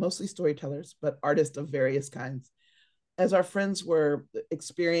 mostly storytellers, but artists of various kinds, as our friends were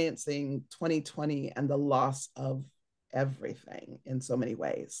experiencing 2020 and the loss of everything in so many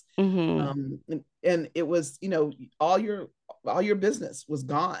ways. Mm-hmm. And it was, all your business was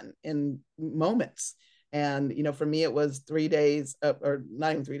gone in moments. And for me, it was 3 days, or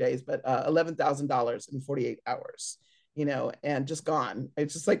not even 3 days, but $11,000 in 48 hours. And just gone.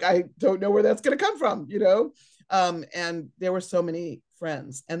 It's just like, I don't know where that's going to come from. And there were so many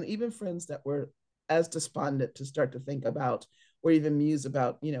friends, and even friends that were as despondent to start to think about, or even muse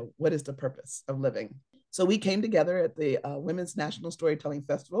about, what is the purpose of living. So we came together at the Women's National Storytelling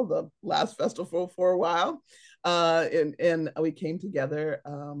Festival, the last festival for a while. And we came together,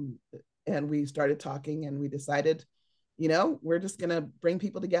 and we started talking, and we decided, we're just going to bring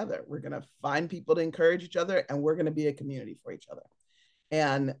people together. We're going to find people to encourage each other, and we're going to be a community for each other,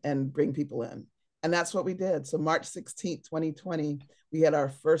 and bring people in. And that's what we did. So March 16th, 2020, we had our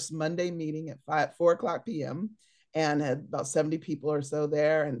first Monday meeting at 4 o'clock p.m. and had about 70 people or so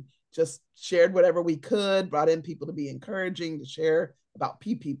there, and just shared whatever we could, brought in people to be encouraging, to share about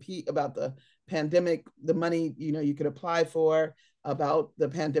PPP, about the pandemic, the money, you could apply for, about the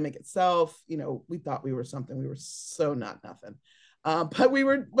pandemic itself. We thought we were something. We were so not nothing. But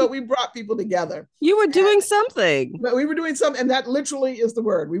we brought people together. You were doing something. But we were doing something, and that literally is the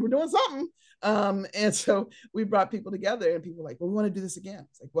word. We were doing something. And so we brought people together, and people were like, well, we want to do this again.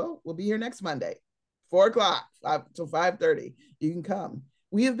 It's like, well, we'll be here next Monday, 4 o'clock, 5 till 5:30. You can come.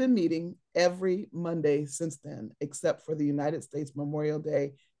 We have been meeting every Monday since then, except for the United States Memorial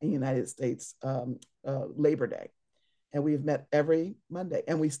Day and United States Labor Day. And we've met every Monday,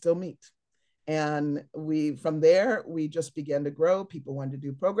 and we still meet. And from there, we just began to grow. People wanted to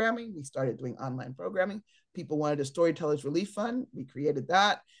do programming. We started doing online programming. People wanted a Storytellers Relief Fund. We created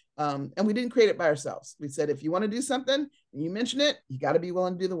that. And we didn't create it by ourselves. We said, if you want to do something and you mention it, you got to be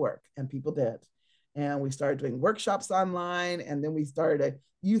willing to do the work. And people did. And we started doing workshops online. And then we started a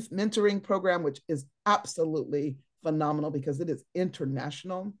youth mentoring program, which is absolutely phenomenal because it is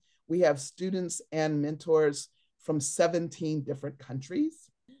international. We have students and mentors from 17 different countries.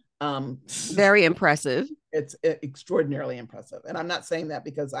 Very impressive. It's extraordinarily impressive. And I'm not saying that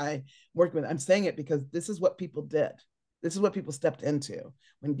because I worked with, I'm saying it because this is what people did. This is what people stepped into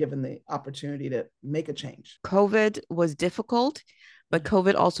when given the opportunity to make a change. COVID was difficult, but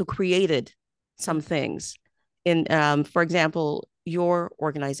COVID also created some things. For example, your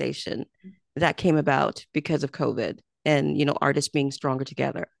organization that came about because of COVID, and artists being stronger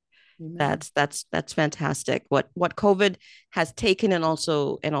together. Amen. That's fantastic. What COVID has taken and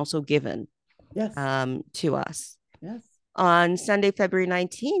also given Yes. To us. Yes. On Sunday, February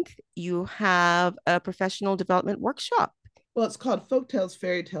 19th, you have a professional development workshop. Well, it's called Folktales,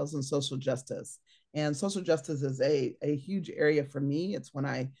 Fairy Tales, and Social Justice. And social justice is a huge area for me. It's when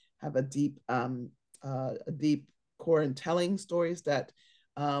I have a deep core in telling stories that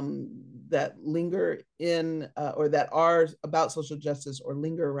linger in or that are about social justice or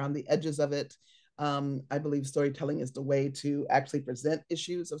linger around the edges of it. I believe storytelling is the way to actually present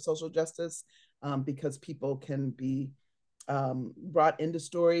issues of social justice, because people can be brought into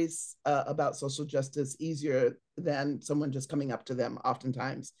stories about social justice easier than someone just coming up to them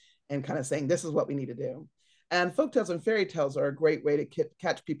oftentimes and kind of saying, this is what we need to do. And folktales and fairy tales are a great way to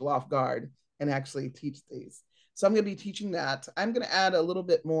catch people off guard and actually teach these. So I'm going to be teaching that. I'm going to add a little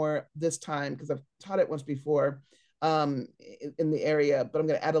bit more this time because I've taught it once before in the area, but I'm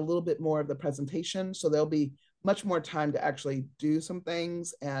going to add a little bit more of the presentation. So there'll be much more time to actually do some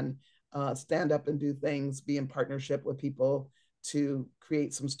things and stand up and do things, be in partnership with people to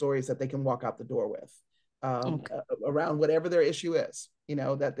create some stories that they can walk out the door with around whatever their issue is,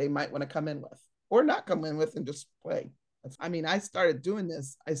 that they might want to come in with or not come in with and just play. I mean, I started doing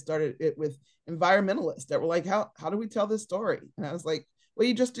this. I started it with environmentalists that were like, how do we tell this story? And I was like, well,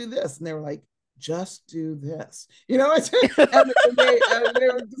 you just do this. And they were like, just do this, and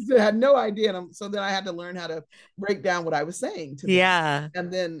they had no idea. And so then I had to learn how to break down what I was saying to them. Yeah.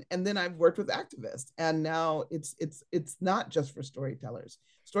 And then I've worked with activists, and now it's not just for storytellers.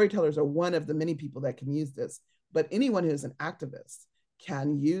 Storytellers are one of the many people that can use this, but anyone who's an activist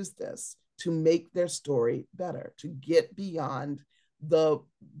can use this to make their story better, to get beyond the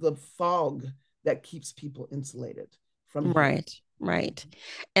fog that keeps people insulated from Right.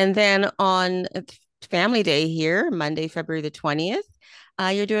 And then on Family Day here, Monday, February the 20th,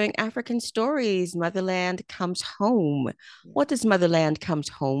 you're doing African Stories, Motherland Comes Home. What does Motherland Comes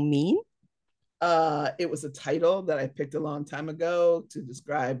Home mean? It was a title that I picked a long time ago to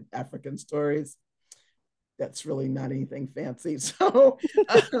describe African stories. That's really not anything fancy. So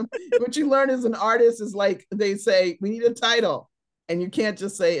what you learn as an artist is like, they say, we need a title. And you can't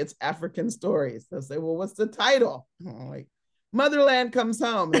just say it's African Stories. They'll say, well, what's the title? I'm like, Motherland Comes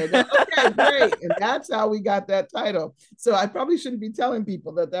Home. And they go, okay, great. And that's how we got that title. So I probably shouldn't be telling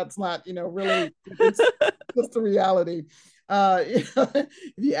people that that's not, really, it's just the reality. If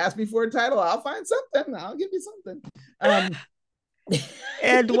you ask me for a title, I'll find something. I'll give you something.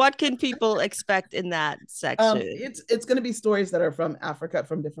 And what can people expect in that section? It's going to be stories that are from Africa,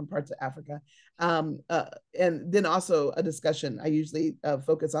 from different parts of Africa. And then also a discussion. I usually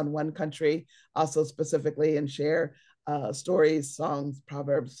focus on one country, also specifically, and share stories, songs,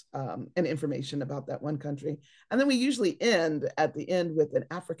 proverbs, and information about that one country. And then we usually end at the end with an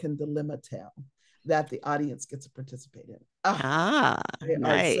African dilemma tale that the audience gets to participate in. They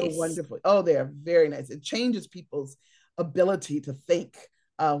nice. are so wonderful. They are very nice. It changes people's ability to think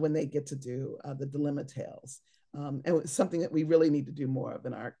when they get to do the dilemma tales. And it's something that we really need to do more of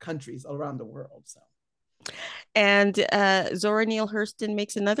in our countries around the world. So. And Zora Neale Hurston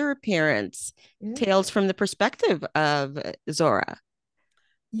makes another appearance, Tales from the Perspective of Zora.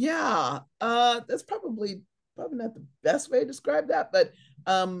 Yeah, that's probably not the best way to describe that, but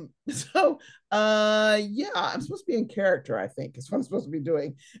yeah, I'm supposed to be in character, I think, is what I'm supposed to be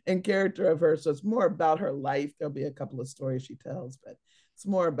doing, in character of her. So it's more about her life. There'll be a couple of stories she tells, but it's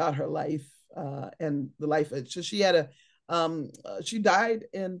more about her life and the life. So she had she died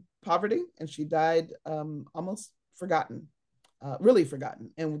in poverty, and she died almost forgotten, really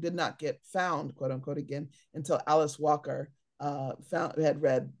forgotten, and did not get found, quote unquote, again until Alice Walker had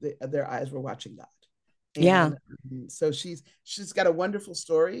read Their Eyes Were Watching God. And so she's got a wonderful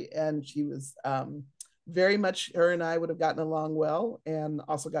story, and she was very much, her and I would have gotten along well, and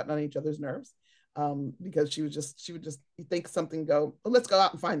also gotten on each other's nerves because she would just think something, go, oh, let's go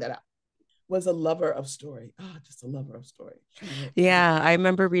out and find that out. Was a lover of story. Just a lover of story. Yeah, I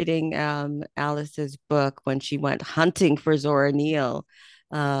remember reading Alice's book when she went hunting for Zora Neale,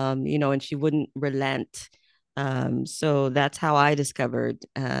 and she wouldn't relent. So that's how I discovered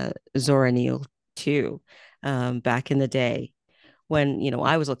Zora Neale too, back in the day when,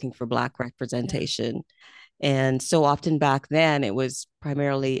 I was looking for Black representation. And so often back then it was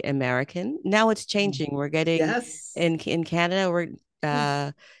primarily American. Now it's changing. We're getting in Canada,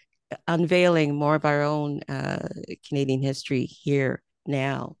 we're unveiling more of our own Canadian history here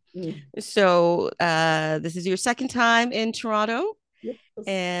now. So this is your second time in Toronto. Yep.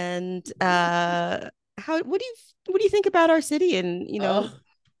 And what do you think about our city? And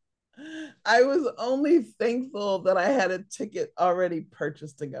I was only thankful that I had a ticket already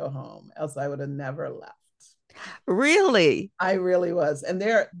purchased to go home, else I would have never left. Really? I really was. And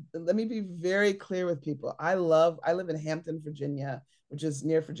let me be very clear with people. I live in Hampton, Virginia, which is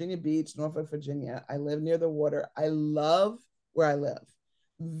near Virginia Beach, Norfolk, Virginia. I live near the water. I love where I live.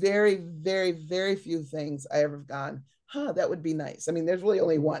 Very, very, very few things I ever have gone, that would be nice. I mean, there's really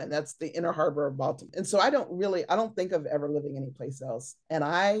only one, and that's the inner harbor of Baltimore. And so I don't think of ever living anyplace else. And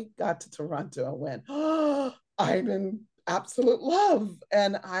I got to Toronto and went, I'm in absolute love.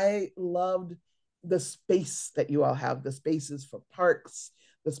 And I loved the space that you all have, the spaces for parks,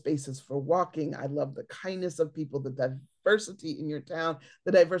 the spaces for walking. I love the kindness of people, the diversity in your town,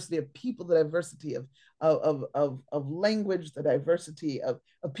 the diversity of people, the diversity of language, the diversity of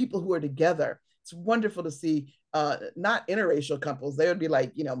people who are together. It's wonderful to see not interracial couples. They would be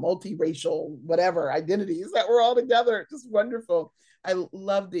like, multiracial, whatever identities that we're all together. Just wonderful. I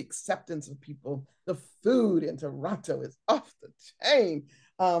love the acceptance of people. The food in Toronto is off the chain.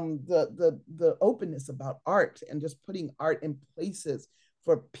 The openness about art and just putting art in places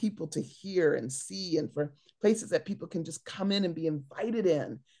for people to hear and see, and for places that people can just come in and be invited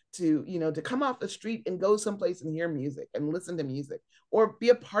in to come off the street and go someplace and hear music and listen to music or be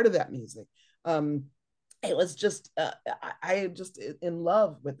a part of that music. It was just, I am just in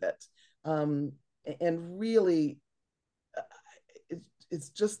love with it. And really, it's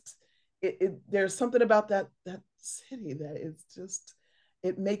just, there's something about that city that is just,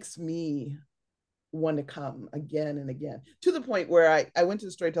 it makes me want to come again and again, to the point where I went to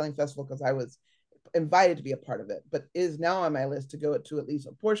the Storytelling Festival because I was invited to be a part of it, but is now on my list to go to at least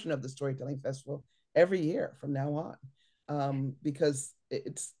a portion of the Storytelling Festival every year from now on, because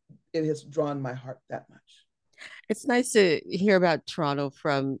it has drawn my heart that much. It's nice to hear about Toronto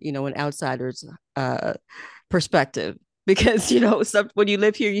from, an outsider's perspective, because, when you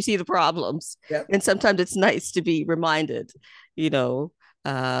live here, you see the problems. Yep. And sometimes it's nice to be reminded,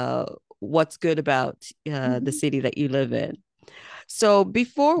 what's good about the city that you live in. So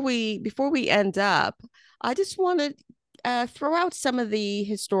before we end up, I just want to throw out some of the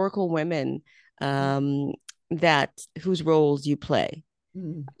historical women whose roles you play.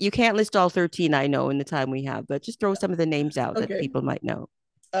 You can't list all 13, I know, in the time we have, but just throw some of the names out that people might know.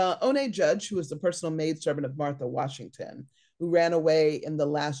 One Judge, who was the personal maidservant of Martha Washington, who ran away in the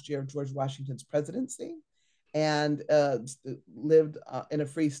last year of George Washington's presidency and lived in a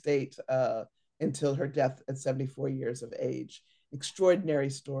free state until her death at 74 years of age. Extraordinary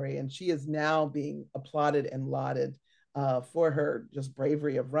story. And she is now being applauded and lauded for her just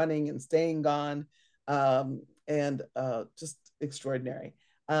bravery of running and staying gone, and just extraordinary.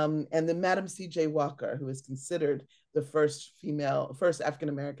 And then Madam C.J. Walker, who is considered the first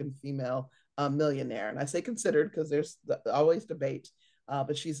African-American female millionaire. And I say considered because there's always debate,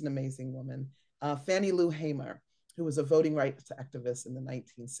 but she's an amazing woman. Fannie Lou Hamer, who was a voting rights activist in the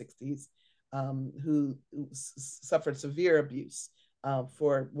 1960s, who suffered severe abuse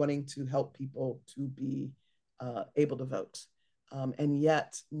for wanting to help people to be able to vote, and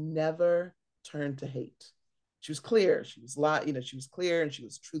yet never turned to hate. She was clear, she was clear and she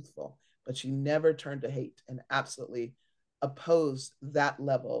was truthful, but she never turned to hate and absolutely opposed that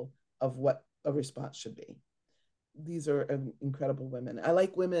level of what a response should be. These are incredible women. I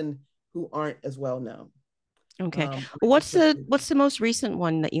like women who aren't as well known. Okay. What's the most recent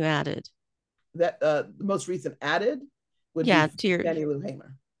one that you added? That the most recent added would be Fannie Lou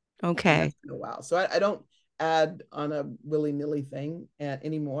Hamer. Okay. That's been a while. So I don't add on a willy-nilly thing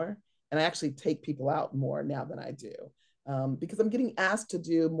anymore. And I actually take people out more now than I do, because I'm getting asked to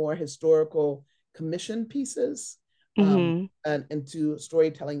do more historical commission pieces, and to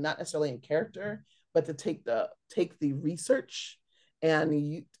storytelling, not necessarily in character, but to take the research and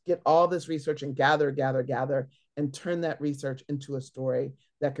you get all this research and gather, and turn that research into a story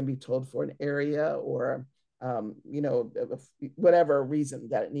that can be told for an area or, whatever reason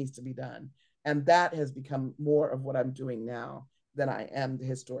that it needs to be done. And that has become more of what I'm doing now than I am the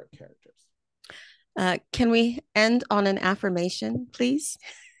historic characters. Can we end on an affirmation, please?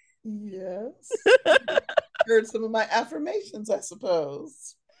 Yes. Heard some of my affirmations, I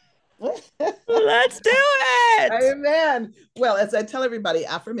suppose. Let's do it. Amen. Well, as I tell everybody,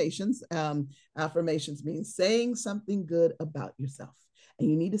 affirmations mean saying something good about yourself. And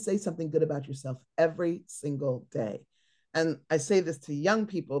you need to say something good about yourself every single day. And I say this to young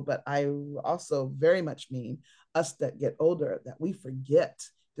people, but I also very much mean us that get older, that we forget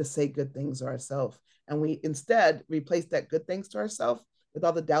to say good things to ourselves. And we instead replace that good things to ourselves with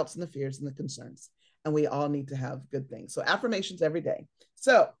all the doubts and the fears and the concerns. And we all need to have good things. So affirmations every day.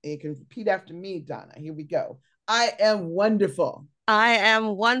 So you can repeat after me, Donna. Here we go. I am wonderful. I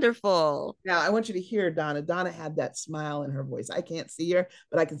am wonderful. Now, I want you to hear Donna. Donna had that smile in her voice. I can't see her,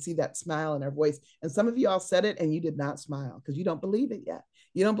 but I can see that smile in her voice. And some of you all said it and you did not smile because you don't believe it yet.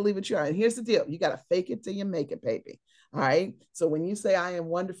 You don't believe it you are. And here's the deal. You got to fake it till you make it, baby. All right. So when you say I am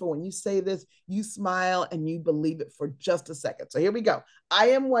wonderful, when you say this, you smile and you believe it for just a second. So here we go.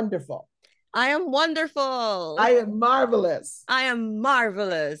 I am wonderful. I am wonderful. I am marvelous. I am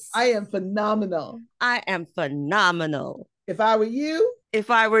marvelous. I am phenomenal. I am phenomenal. If I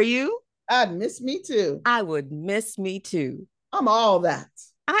were you, I'd miss me too. I would miss me too. I'm all that.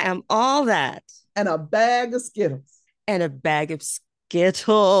 I am all that. And a bag of Skittles. And a bag of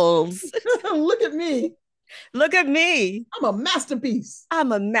Skittles. Look at me. Look at me. I'm a masterpiece.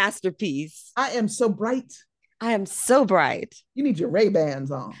 I'm a masterpiece. I am so bright. I am so bright. You need your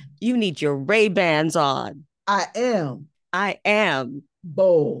Ray-Bans on. You need your Ray-Bans on. I am. I am.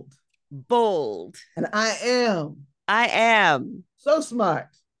 Bold. Bold. And I am. I am. So smart.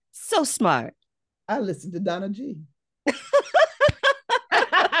 So smart. I listen to Donna G.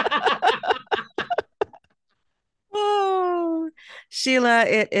 Oh, Sheila,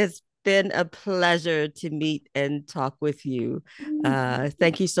 it has been a pleasure to meet and talk with you.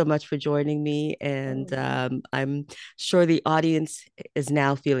 Thank you so much for joining me. And I'm sure the audience is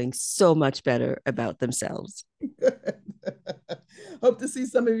now feeling so much better about themselves. Hope to see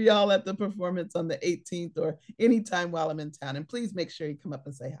some of y'all at the performance on the 18th or anytime while I'm in town. And please make sure you come up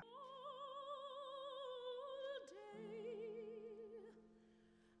and say hi.